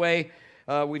another way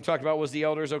we talked about was the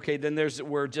elders. Okay, then there's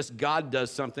where just God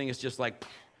does something. It's just like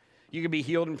you can be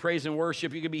healed in praise and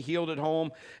worship. You can be healed at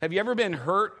home. Have you ever been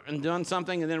hurt and done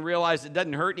something and then realized it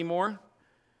doesn't hurt anymore?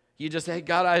 You just say,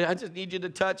 God, I just need you to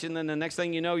touch. And then the next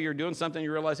thing you know, you're doing something.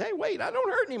 You realize, hey, wait, I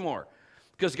don't hurt anymore.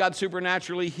 Because God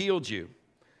supernaturally healed you.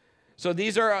 So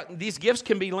these gifts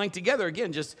can be linked together.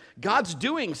 Again, just God's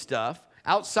doing stuff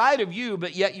outside of you,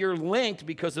 but yet you're linked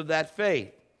because of that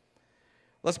faith.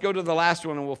 Let's go to the last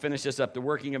one and we'll finish this up, the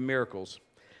working of miracles.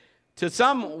 To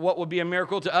some, what would be a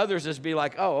miracle, to others is be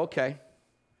like, oh, okay.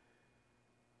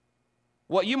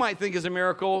 What you might think is a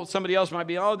miracle, somebody else might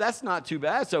be, oh, that's not too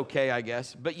bad. That's okay, I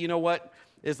guess. But you know what?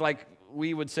 It's like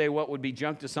we would say what would be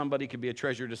junk to somebody could be a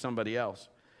treasure to somebody else.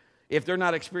 If they're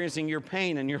not experiencing your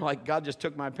pain and you're like, God just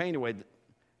took my pain away,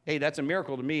 hey, that's a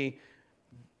miracle to me.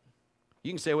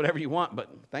 You can say whatever you want, but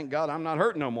thank God I'm not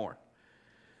hurt no more.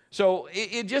 So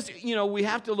it just, we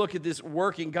have to look at this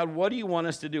working. God, what do you want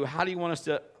us to do? How do you want us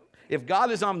to, if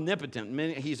God is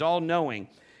omnipotent, he's all-knowing,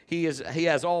 he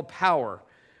has all power,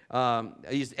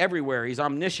 he's everywhere, he's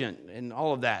omniscient and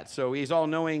all of that. So he's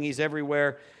all-knowing, he's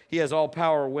everywhere, he has all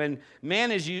power. When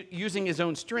man is using his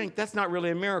own strength, that's not really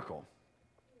a miracle.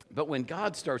 But when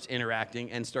God starts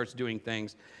interacting and starts doing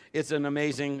things, it's an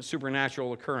amazing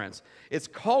supernatural occurrence. It's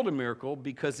called a miracle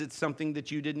because it's something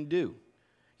that you didn't do.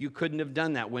 You couldn't have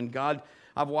done that.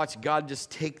 I've watched God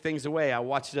just take things away. I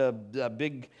watched a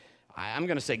big, I'm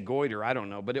going to say goiter, I don't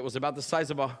know, but it was about the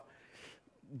size of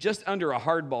just under a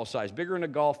hardball size, bigger than a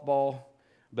golf ball,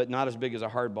 but not as big as a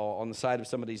hardball, on the side of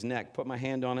somebody's neck. Put my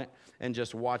hand on it and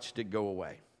just watched it go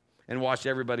away and watched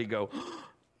everybody go,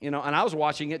 and I was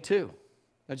watching it too.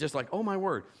 I was just like, oh my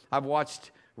word. I've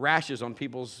watched rashes on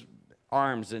people's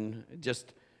arms and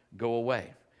just go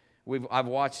away. I've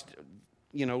watched,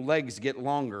 legs get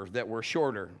longer that were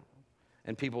shorter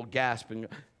and people gasp, and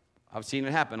I've seen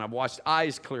it happen. I've watched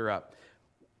eyes clear up.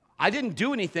 I didn't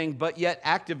do anything but yet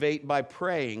activate by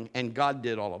praying, and God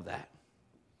did all of that.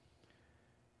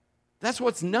 That's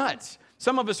what's nuts.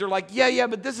 Some of us are like, yeah,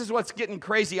 but this is what's getting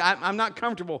crazy. I'm not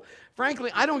comfortable.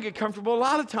 Frankly, I don't get comfortable a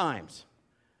lot of times.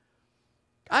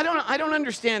 I don't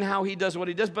understand how he does what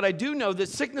he does, but I do know that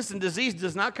sickness and disease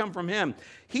does not come from him.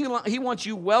 He wants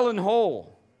you well and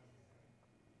whole.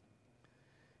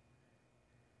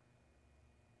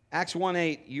 Acts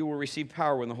 1:8, you will receive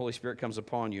power when the Holy Spirit comes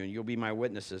upon you, and you'll be my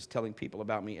witnesses, telling people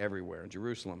about me everywhere, in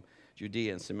Jerusalem,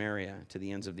 Judea, and Samaria, to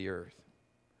the ends of the earth.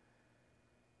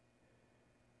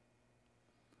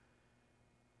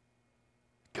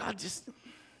 I'm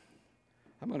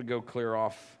going to go clear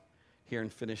off here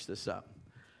and finish this up.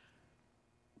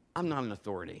 I'm not an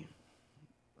authority.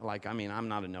 I'm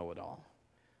not a know-it-all.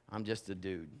 I'm just a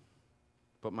dude.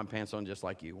 Put my pants on just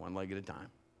like you, one leg at a time.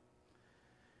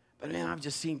 But man, I've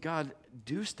just seen God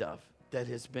do stuff that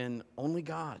has been only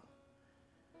God.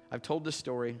 I've told this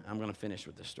story. I'm going to finish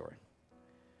with this story.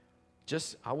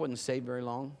 I wasn't saved very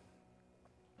long.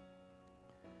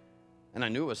 And I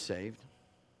knew I was saved.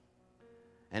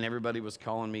 And everybody was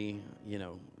calling me,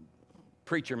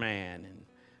 preacher man and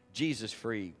Jesus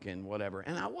freak and whatever.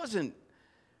 And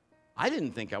I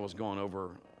didn't think I was going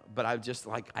over, but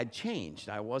I'd changed.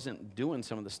 I wasn't doing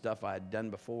some of the stuff I had done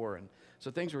before. And so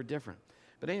things were different.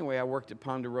 But anyway, I worked at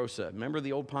Ponderosa. Remember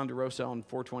the old Ponderosa on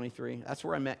 423? That's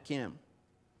where I met Kim.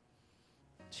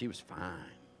 She was fine.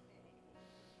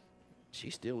 She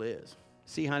still is.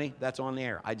 See, honey, that's on the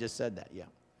air. I just said that, yeah.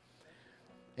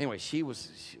 Anyway, she was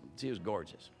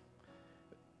gorgeous.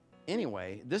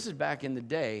 Anyway, this is back in the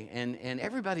day, and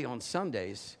everybody on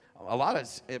Sundays,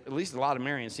 at least a lot of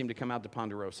Marians seemed to come out to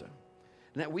Ponderosa.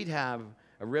 And that we'd have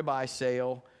a ribeye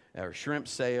sale or shrimp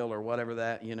sale or whatever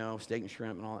that, steak and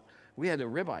shrimp and all that. We had a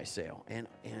ribeye sale,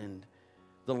 and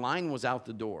the line was out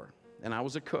the door, and I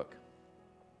was a cook.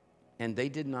 And they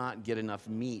did not get enough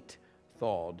meat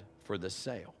thawed for this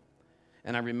sale.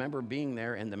 And I remember being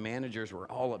there, and the managers were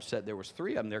all upset. There was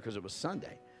 3 of them there because it was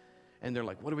Sunday. And they're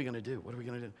like, what are we going to do? What are we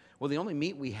going to do? Well, the only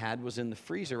meat we had was in the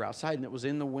freezer outside, and it was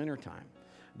in the wintertime.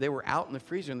 They were out in the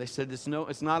freezer, and they said,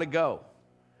 it's not a go.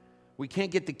 We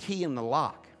can't get the key in the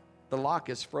lock. The lock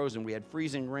is frozen. We had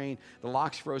freezing rain. The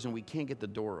lock's frozen. We can't get the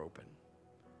door open.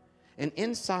 And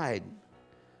inside,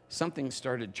 something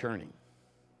started churning.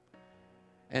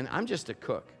 And I'm just a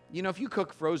cook. If you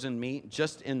cook frozen meat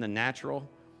just in the natural,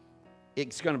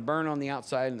 it's going to burn on the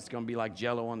outside and it's going to be like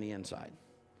Jell-O on the inside.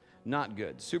 Not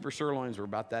good. Super sirloins were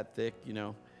about that thick,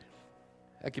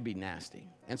 That could be nasty.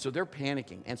 And so they're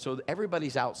panicking. And so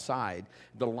everybody's outside.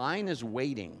 The line is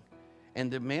waiting. And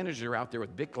the managers are out there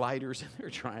with Bic lighters, and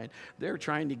they're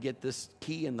trying to get this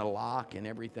key in the lock and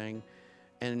everything.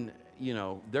 And,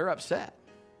 they're upset.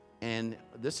 And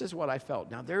this is what I felt.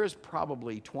 Now, there is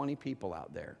probably 20 people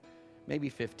out there, maybe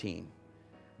 15.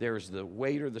 There's the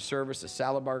waiter, the service, the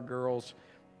salad bar girls.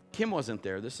 Kim wasn't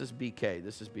there. This is BK.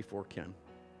 This is before Kim.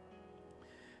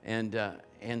 And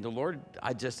the Lord,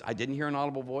 I didn't hear an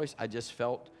audible voice. I just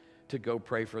felt to go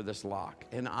pray for this lock.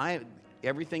 And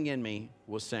everything in me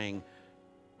was saying,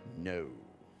 no.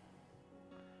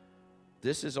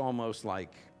 This is almost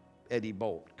like Eddie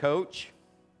Bolt. Coach,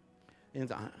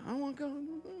 and I don't want to go.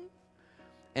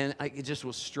 And it just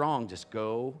was strong. Just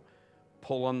go,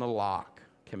 pull on the lock,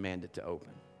 command it to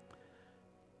open.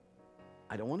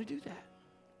 I don't want to do that.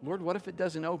 Lord, what if it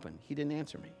doesn't open? He didn't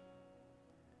answer me.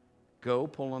 Go,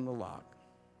 pull on the lock,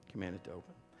 command it to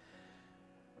open.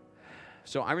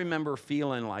 So I remember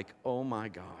feeling like, oh my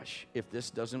gosh, if this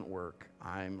doesn't work,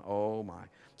 oh my.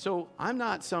 So I'm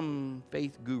not some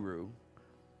faith guru,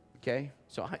 okay?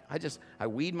 So I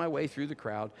weed my way through the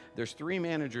crowd. There's 3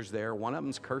 managers there. One of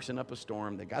them's cursing up a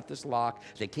storm. They got this lock.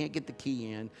 They can't get the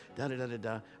key in.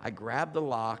 Da-da-da-da-da. I grab the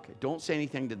lock, don't say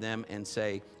anything to them, and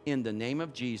say, in the name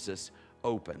of Jesus,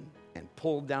 open. And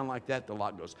pulled down like that, the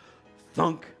lock goes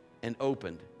thunk and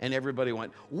opened. And everybody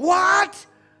went, what?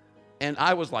 And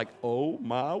I was like, oh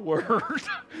my word.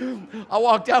 I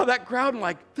walked out of that crowd and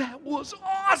like, that was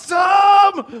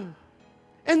awesome.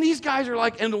 And these guys are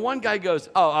like, and the one guy goes,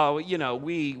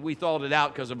 we thawed it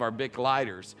out because of our Bic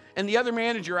lighters. And the other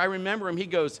manager, I remember him, he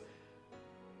goes,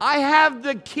 I have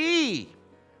the key.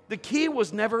 The key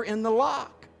was never in the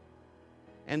lock.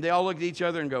 And they all look at each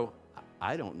other and go,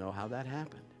 I don't know how that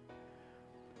happened.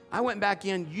 I went back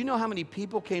in. You know how many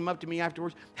people came up to me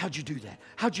afterwards? How'd you do that?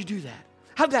 How'd you do that?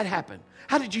 How'd that happen?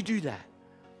 How did you do that?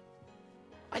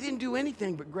 I didn't do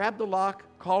anything but grab the lock,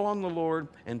 call on the Lord,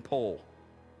 and pull.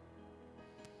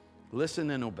 Listen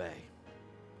and obey.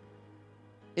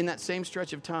 In that same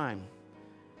stretch of time,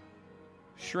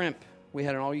 shrimp, we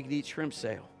had an all-you-can-eat shrimp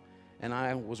sale. And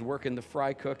I was working the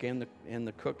fry cook and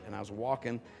the cook, and I was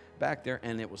walking back there,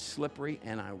 and it was slippery,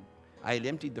 and I had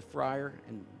emptied the fryer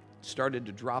and started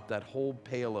to drop that whole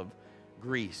pail of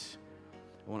grease.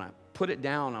 When I put it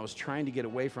down, I was trying to get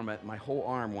away from it. My whole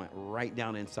arm went right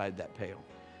down inside that pail.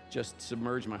 Just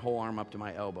submerged my whole arm up to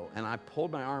my elbow. And I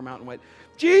pulled my arm out and went,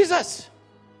 Jesus!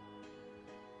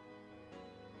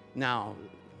 Now,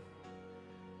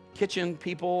 kitchen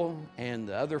people and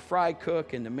the other fry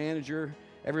cook and the manager,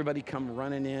 everybody come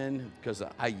running in because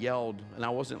I yelled, and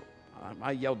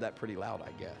I yelled that pretty loud,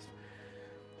 I guess.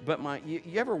 But you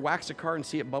ever wax a car and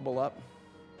see it bubble up?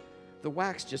 The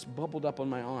wax just bubbled up on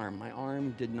my arm. My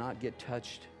arm did not get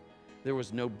touched. There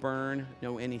was no burn,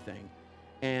 no anything.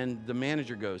 And the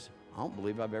manager goes, I don't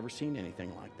believe I've ever seen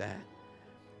anything like that.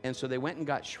 And so they went and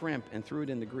got shrimp and threw it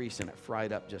in the grease, and it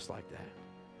fried up just like that.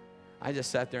 I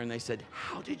just sat there and they said,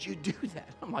 how did you do that?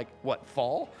 I'm like, what,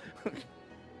 fall?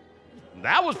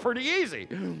 That was pretty easy.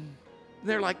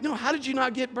 They're like, no, how did you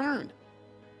not get burned?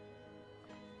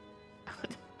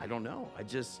 I don't know. I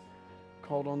just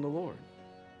called on the Lord.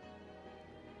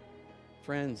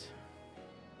 Friends,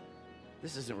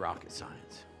 this isn't rocket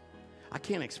science. I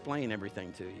can't explain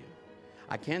everything to you.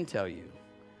 I can tell you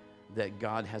that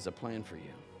God has a plan for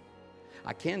you.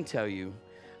 I can tell you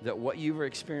that what you are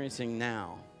experiencing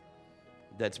now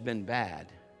that's been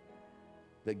bad,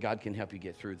 that God can help you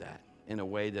get through that in a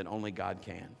way that only God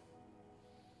can.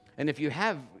 And if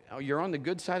you're on the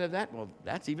good side of that, well,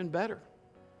 that's even better.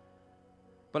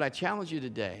 But I challenge you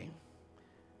today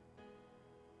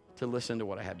to listen to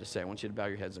what I have to say. I want you to bow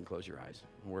your heads and close your eyes.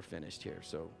 We're finished here,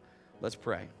 so let's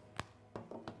pray.